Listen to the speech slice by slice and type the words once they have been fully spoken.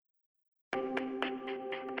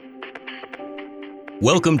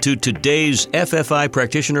Welcome to today's FFI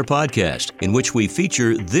Practitioner Podcast, in which we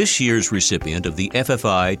feature this year's recipient of the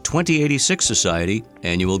FFI 2086 Society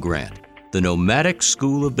Annual Grant, the Nomadic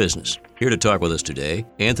School of Business. Here to talk with us today,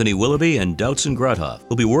 Anthony Willoughby and Doutzen Groothof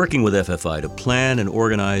will be working with FFI to plan and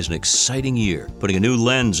organize an exciting year, putting a new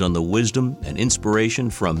lens on the wisdom and inspiration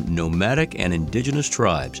from nomadic and indigenous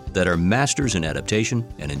tribes that are masters in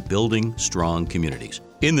adaptation and in building strong communities.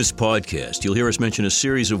 In this podcast, you'll hear us mention a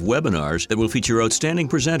series of webinars that will feature outstanding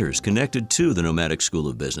presenters connected to the Nomadic School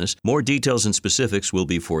of Business. More details and specifics will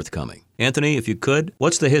be forthcoming. Anthony, if you could,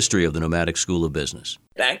 what's the history of the Nomadic School of Business?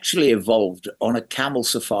 It actually evolved on a camel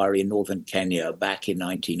safari in northern Kenya back in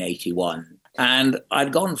 1981. And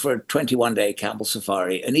I'd gone for a 21-day camel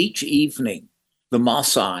safari, and each evening, the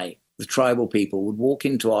Maasai, the tribal people, would walk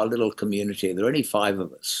into our little community. There were only 5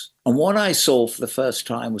 of us. And what I saw for the first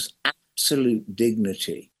time was absolute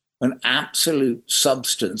dignity, an absolute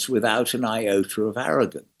substance without an iota of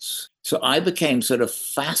arrogance. So I became sort of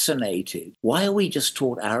fascinated. Why are we just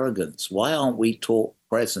taught arrogance? Why aren't we taught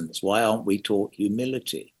presence? Why aren't we taught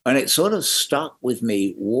humility? And it sort of stuck with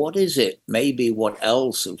me. What is it? Maybe what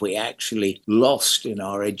else have we actually lost in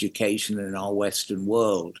our education in our Western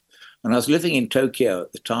world? And I was living in Tokyo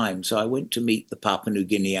at the time, so I went to meet the Papua New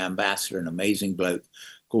Guinea ambassador, an amazing bloke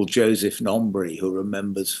called Joseph Nombri, who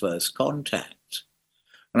remembers first contact.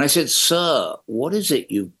 And I said, "Sir, what is it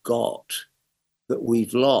you've got that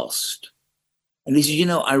we've lost?" And he said,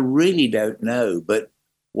 "I really don't know, but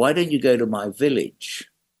why don't you go to my village?"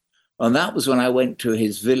 And that was when I went to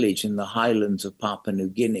his village in the highlands of Papua New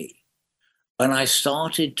Guinea. And I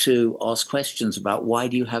started to ask questions about, why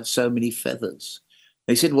do you have so many feathers?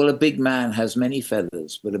 They said, well, a big man has many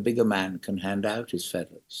feathers, but a bigger man can hand out his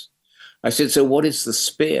feathers. I said, so what is the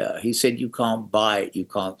spear? He said, you can't buy it, you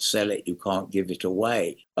can't sell it, you can't give it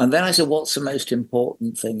away. And then I said, what's the most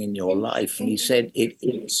important thing in your life? And he said, it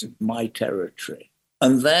is my territory.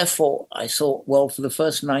 And therefore I thought, well, for the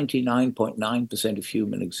first 99.9% of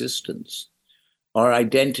human existence, our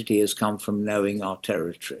identity has come from knowing our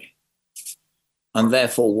territory. And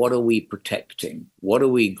therefore, what are we protecting? What are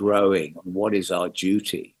we growing? And what is our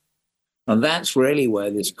duty? And that's really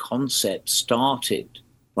where this concept started,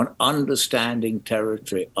 on understanding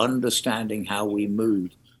territory, understanding how we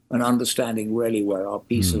move, and understanding really where our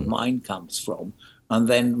peace of mind comes from. And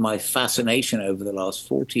then my fascination over the last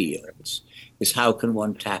 40 years is, how can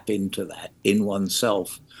one tap into that in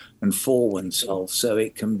oneself and for oneself so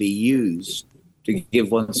it can be used to give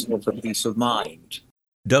oneself a peace of mind?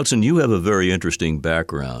 Doutzen, you have a very interesting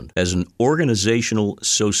background as an organizational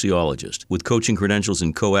sociologist with coaching credentials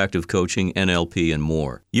in coactive coaching, NLP, and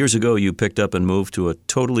more. Years ago, you picked up and moved to a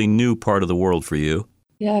totally new part of the world for you.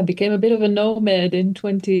 Yeah, I became a bit of a nomad in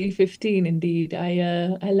 2015, indeed.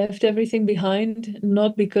 I left everything behind,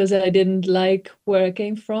 not because I didn't like where I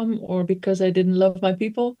came from or because I didn't love my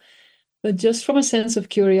people, but just from a sense of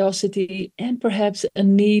curiosity and perhaps a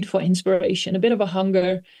need for inspiration, a bit of a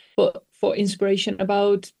hunger for inspiration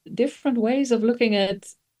about different ways of looking at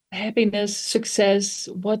happiness, success,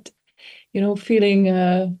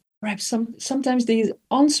 feeling perhaps sometimes these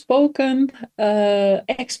unspoken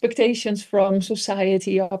expectations from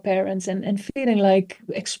society, our parents, and feeling like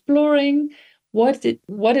exploring what it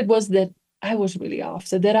was that I was really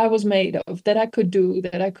after, that I was made of, that I could do,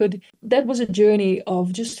 that was a journey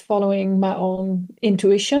of just following my own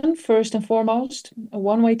intuition, first and foremost, a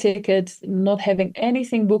one-way ticket, not having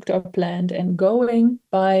anything booked or planned, and going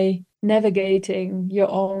by navigating your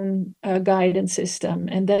own guidance system.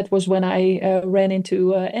 And that was when I ran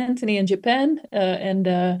into Anthony in Japan, and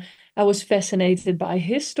I was fascinated by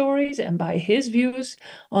his stories and by his views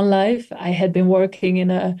on life. I had been working in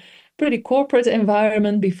a pretty corporate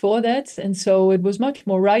environment before that, and so it was much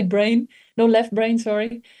more left brain,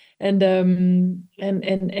 sorry. And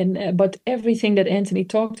but everything that Anthony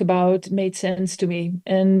talked about made sense to me,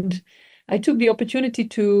 and I took the opportunity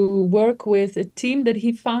to work with a team that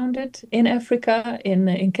he founded in Africa,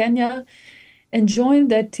 in Kenya, and joined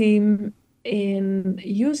that team in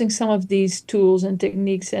using some of these tools and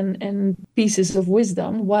techniques and pieces of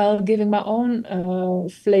wisdom, while giving my own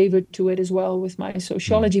flavor to it as well, with my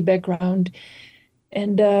sociology background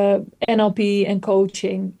and NLP and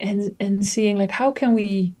coaching, and seeing like, how can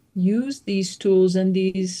we use these tools and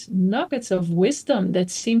these nuggets of wisdom that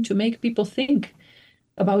seem to make people think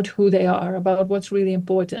about who they are, about what's really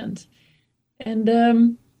important.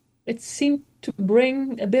 And it seemed to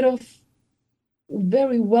bring a bit of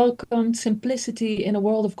very welcome simplicity in a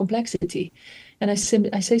world of complexity. And I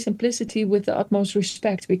say simplicity with the utmost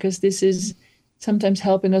respect, because this is sometimes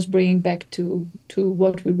helping us bring back to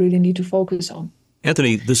what we really need to focus on.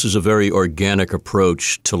 Anthony, this is a very organic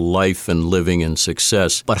approach to life and living and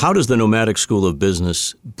success. But how does the Nomadic School of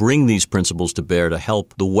Business bring these principles to bear to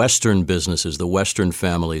help the Western businesses, the Western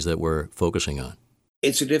families that we're focusing on?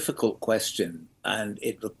 It's a difficult question, and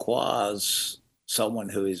it requires someone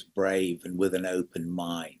who is brave and with an open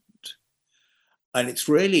mind. And it's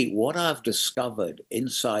really what I've discovered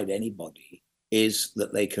inside anybody is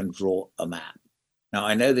that they can draw a map. Now,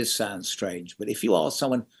 I know this sounds strange, but if you ask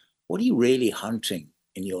someone, what are you really hunting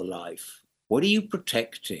in your life? What are you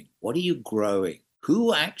protecting? What are you growing?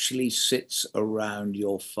 Who actually sits around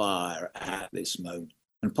your fire at this moment?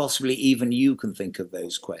 And possibly even you can think of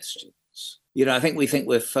those questions. I think we think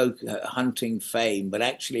we're hunting fame, but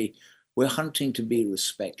actually we're hunting to be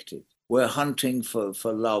respected. We're hunting for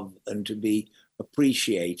love and to be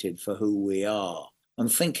appreciated for who we are, and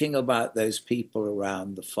thinking about those people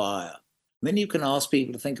around the fire. And then you can ask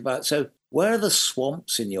people to think about, so where are the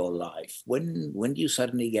swamps in your life? When do you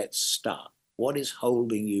suddenly get stuck? What is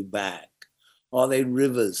holding you back? Are they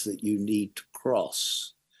rivers that you need to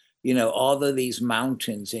cross? Are there these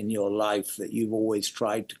mountains in your life that you've always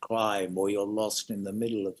tried to climb, or you're lost in the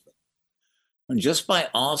middle of them? And just by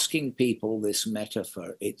asking people this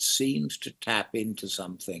metaphor, it seems to tap into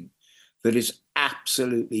something that is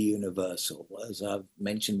absolutely universal. As I've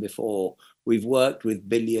mentioned before, we've worked with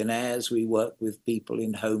billionaires, we work with people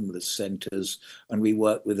in homeless centers, and we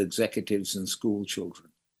work with executives and school children.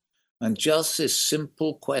 And just this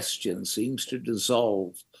simple question seems to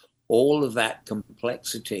dissolve all of that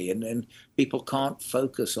complexity. And then people can't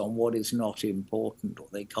focus on what is not important, or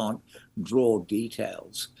they can't draw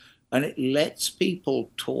details. And it lets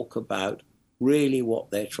people talk about really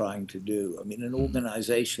what they're trying to do. I mean, an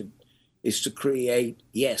organization is to create,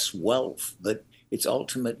 yes, wealth, but it's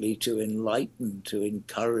ultimately to enlighten, to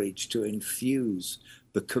encourage, to infuse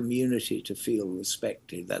the community to feel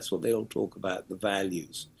respected. That's what they all talk about, the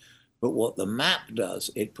values. But what the map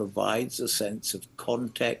does, it provides a sense of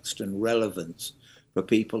context and relevance for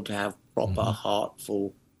people to have proper,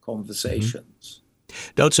 heartful conversations.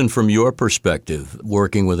 Doutzen, from your perspective,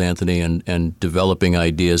 working with Anthony and developing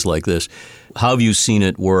ideas like this, how have you seen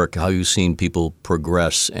it work? How have you seen people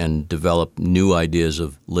progress and develop new ideas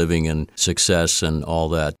of living and success and all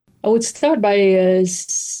that? I would start by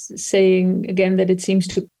saying again that it seems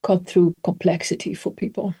to cut through complexity for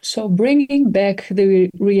people. So bringing back the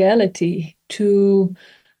reality to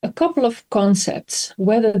a couple of concepts,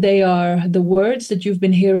 whether they are the words that you've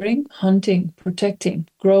been hearing, hunting, protecting,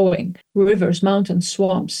 growing, rivers, mountains,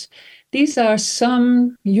 swamps. These are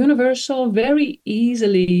some universal, very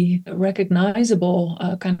easily recognizable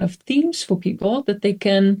kind of themes for people that they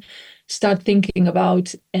can start thinking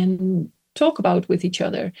about and talk about with each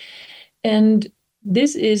other. And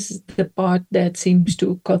this is the part that seems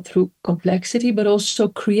to cut through complexity, but also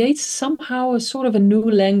creates somehow a sort of a new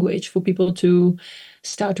language for people to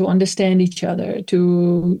start to understand each other,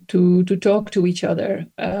 to talk to each other.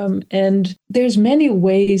 And there's many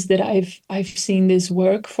ways that I've seen this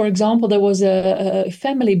work. For example, there was a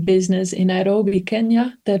family business in Nairobi,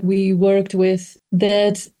 Kenya, that we worked with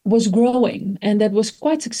that was growing and that was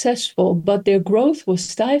quite successful, but their growth was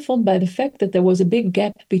stifled by the fact that there was a big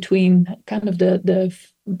gap between kind of the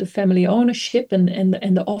family ownership and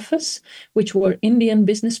the office, which were Indian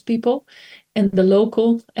business people, and the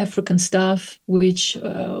local African staff, which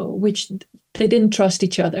they didn't trust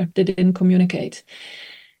each other, they didn't communicate.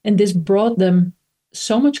 And this brought them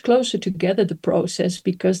so much closer together, the process,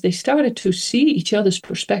 because they started to see each other's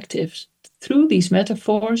perspectives through these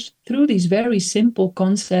metaphors, through these very simple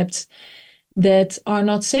concepts that are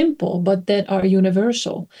not simple, but that are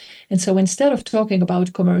universal. And so instead of talking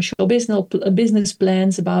about commercial business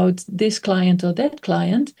plans about this client or that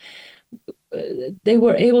client, they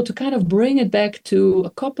were able to kind of bring it back to a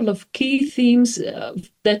couple of key themes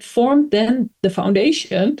that formed then the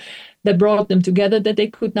foundation that brought them together, that they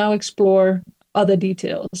could now explore other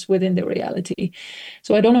details within the reality.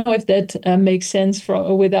 So I don't know if that makes sense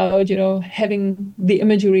without having the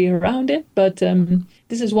imagery around it, but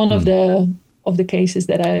this is one of the cases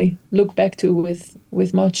that I look back to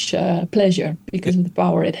with much pleasure because of the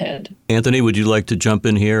power it had. Anthony, would you like to jump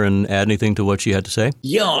in here and add anything to what she had to say?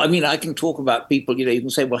 Yeah, I mean, I can talk about people, you can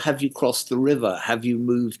say, well, have you crossed the river? Have you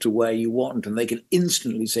moved to where you want? And they can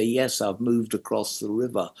instantly say, yes, I've moved across the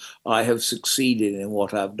river. I have succeeded in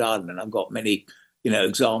what I've done. And I've got many,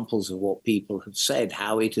 examples of what people have said,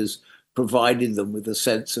 how it has provided them with a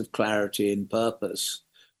sense of clarity and purpose,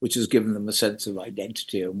 which has given them a sense of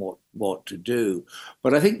identity and what to do.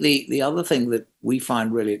 But I think the other thing that we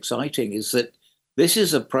find really exciting is that this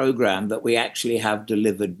is a program that we actually have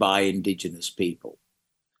delivered by Indigenous people.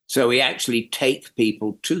 So we actually take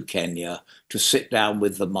people to Kenya to sit down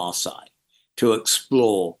with the Maasai, to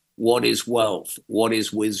explore what is wealth, what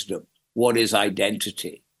is wisdom, what is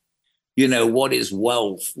identity, what is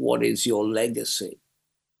wealth, what is your legacy.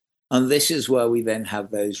 And this is where we then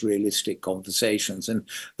have those realistic conversations. And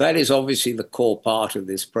that is obviously the core part of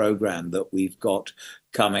this program that we've got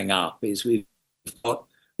coming up, is we've got,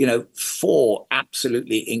 4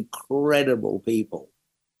 absolutely incredible people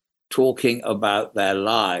talking about their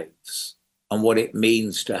lives and what it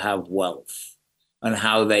means to have wealth and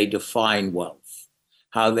how they define wealth,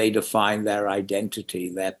 how they define their identity,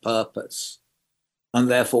 their purpose. And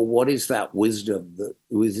therefore, what is that wisdom that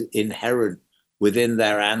was inherent within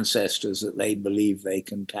their ancestors that they believe they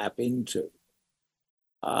can tap into?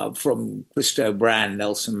 From Christo Brand,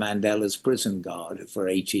 Nelson Mandela's prison guard for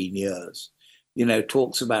 18 years,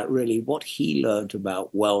 talks about really what he learned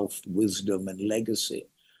about wealth, wisdom, and legacy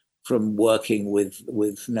from working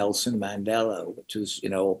with Nelson Mandela, which is,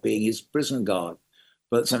 being his prison guard.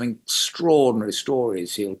 But some extraordinary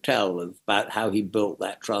stories he'll tell about how he built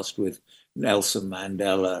that trust with Nelson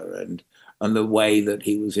Mandela and the way that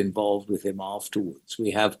he was involved with him afterwards.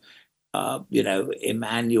 We have,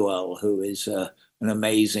 Emmanuel, who is an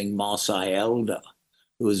amazing Maasai elder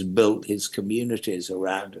who has built his communities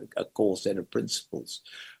around a core set of principles.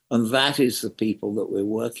 And that is the people that we're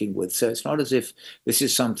working with. So it's not as if this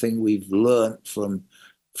is something we've learned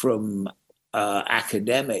from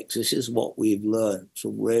academics. This is what we've learned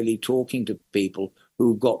from really talking to people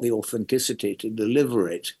who've got the authenticity to deliver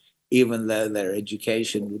it, even though their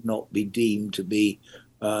education would not be deemed to be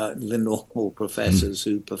the normal professors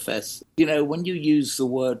who profess. When you use the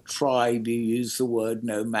word tribe, you use the word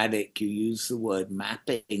nomadic, you use the word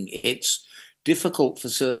mapping, it's difficult for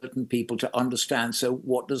certain people to understand. So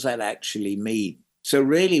what does that actually mean? So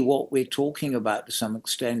really what we're talking about to some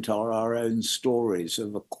extent are our own stories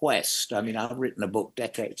of a quest. I mean, I've written a book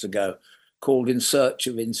decades ago called In Search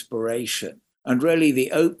of Inspiration. And really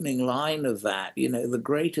the opening line of that, the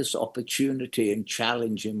greatest opportunity and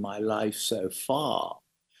challenge in my life so far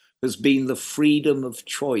has been the freedom of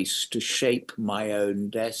choice to shape my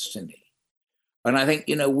own destiny. And I think,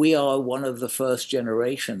 we are one of the first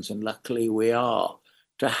generations, and luckily we are,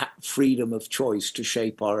 to have freedom of choice to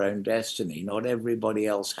shape our own destiny. Not everybody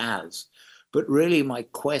else has. But really my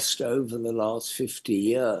quest over the last 50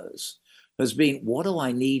 years has been, what do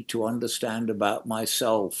I need to understand about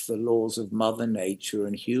myself, the laws of Mother Nature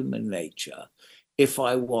and human nature, if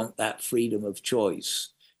I want that freedom of choice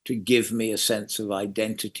to give me a sense of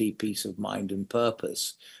identity, peace of mind, and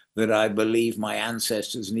purpose that I believe my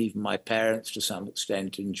ancestors and even my parents to some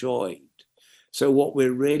extent enjoyed. So what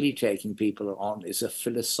we're really taking people on is a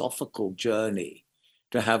philosophical journey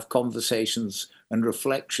to have conversations and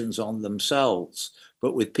reflections on themselves,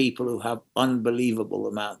 but with people who have unbelievable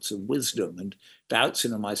amounts of wisdom. And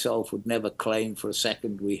Doutzen and myself would never claim for a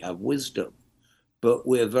second we have wisdom, but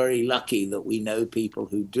we're very lucky that we know people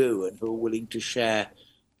who do and who are willing to share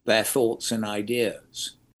their thoughts and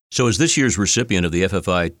ideas. So as this year's recipient of the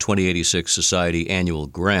FFI 2086 Society Annual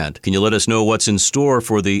Grant, can you let us know what's in store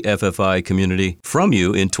for the FFI community from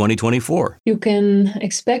you in 2024? You can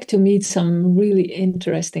expect to meet some really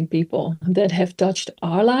interesting people that have touched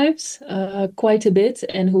our lives quite a bit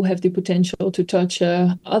and who have the potential to touch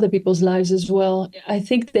other people's lives as well. I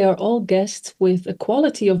think they are all guests with a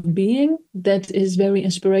quality of being that is very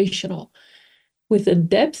inspirational, with a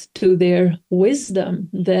depth to their wisdom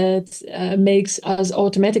that makes us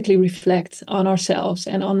automatically reflect on ourselves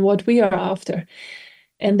and on what we are after.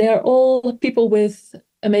 And they're all people with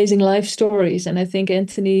amazing life stories. And I think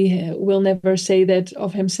Anthony will never say that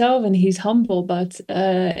of himself, and he's humble, but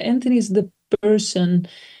Anthony is the person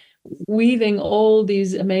weaving all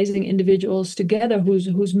these amazing individuals together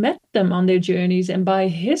who's met them on their journeys, and by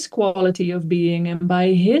his quality of being and by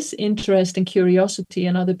his interest and curiosity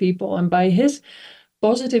in other people and by his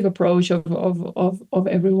positive approach of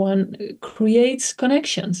everyone creates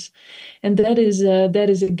connections. And that is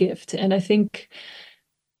a gift. And I think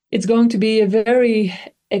it's going to be a very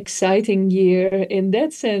exciting year in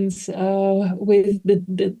that sense, with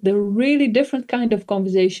the really different kind of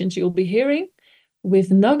conversations you'll be hearing,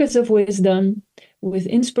 with nuggets of wisdom, with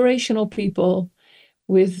inspirational people,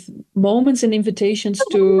 with moments and invitations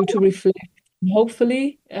to reflect.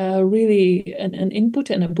 Hopefully, really an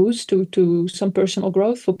input and a boost to some personal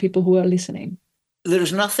growth for people who are listening.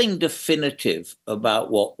 There's nothing definitive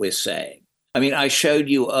about what we're saying. I mean, I showed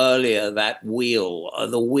you earlier that wheel,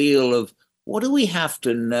 the wheel of what do we have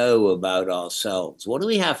to know about ourselves? What do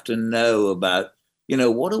we have to know about,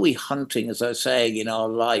 What are we hunting, as I was saying, in our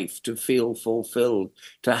life to feel fulfilled,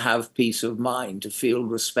 to have peace of mind, to feel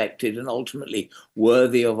respected and ultimately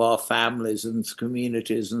worthy of our families and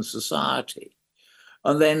communities and society?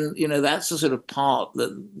 And then, that's the sort of part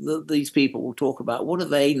that these people will talk about. What do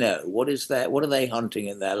they know? What are they hunting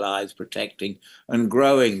in their lives, protecting and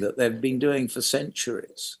growing that they've been doing for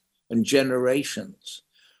centuries and generations?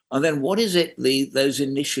 And then what is it, those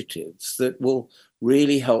initiatives that will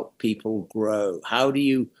really help people grow? How do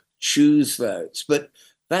you choose those? But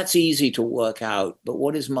that's easy to work out. But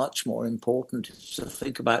what is much more important is to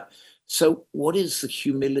think about, so what is the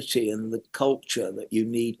humility and the culture that you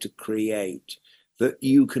need to create that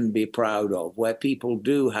you can be proud of, where people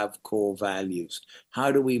do have core values?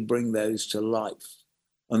 How do we bring those to life?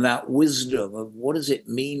 And that wisdom of what does it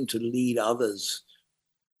mean to lead others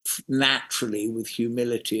naturally with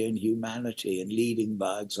humility and humanity and leading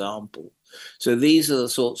by example? So these are the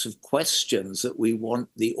sorts of questions that we want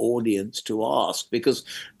the audience to ask, because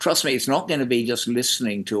trust me, it's not going to be just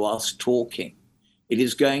listening to us talking. It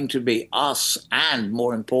is going to be us and,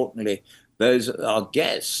 more importantly, those our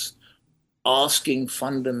guests asking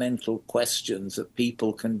fundamental questions that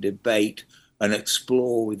people can debate and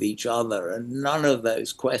explore with each other. And none of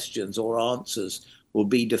those questions or answers will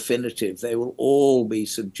be definitive. They will all be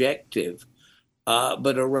subjective,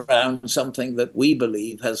 but around something that we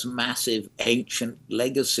believe has massive ancient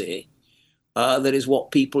legacy. That is what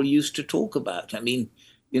people used to talk about. I mean,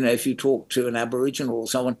 if you talk to an Aboriginal or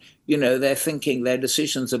someone, they're thinking their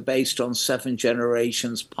decisions are based on 7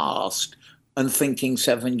 generations past and thinking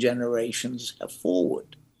 7 generations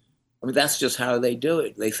forward. I mean, that's just how they do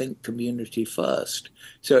it. They think community first.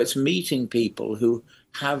 So it's meeting people who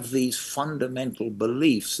have these fundamental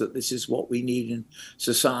beliefs that this is what we need in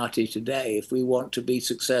society today if we want to be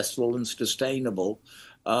successful and sustainable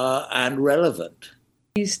and relevant.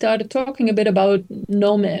 We started talking a bit about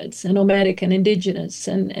nomads and nomadic and indigenous.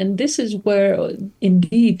 And this is where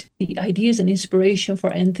indeed the ideas and inspiration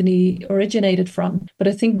for Anthony originated from. But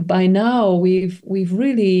I think by now we've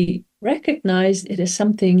really recognized it as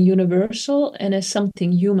something universal and as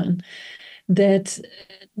something human, that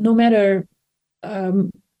no matter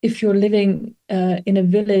if you're living in a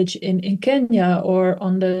village in Kenya or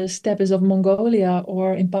on the steppes of Mongolia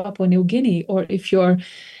or in Papua New Guinea, or if you're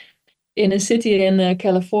in a city in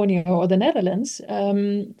California or the Netherlands,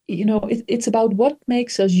 it's about what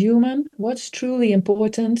makes us human, what's truly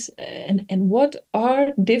important, and what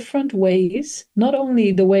are different ways, not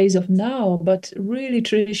only the ways of now, but really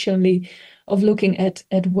traditionally of looking at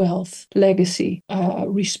wealth, legacy,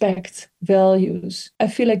 respect, values. I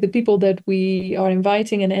feel like the people that we are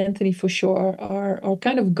inviting, and Anthony for sure, are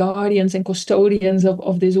kind of guardians and custodians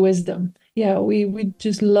of this wisdom. Yeah, we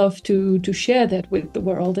just love to share that with the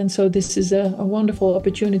world. And so this is a wonderful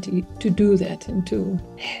opportunity to do that and to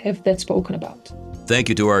have that spoken about. Thank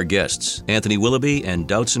you to our guests, Anthony Willoughby and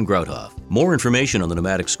Doutzen Groothof. More information on the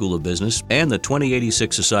Nomadic School of Business and the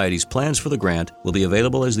 2086 Society's plans for the grant will be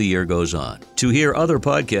available as the year goes on. To hear other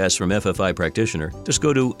podcasts from FFI Practitioner, just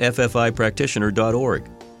go to ffipractitioner.org.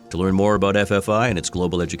 To learn more about FFI and its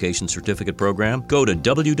Global Education Certificate Program, go to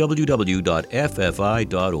www.ffi.org.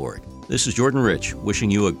 This is Jordan Rich,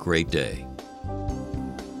 wishing you a great day.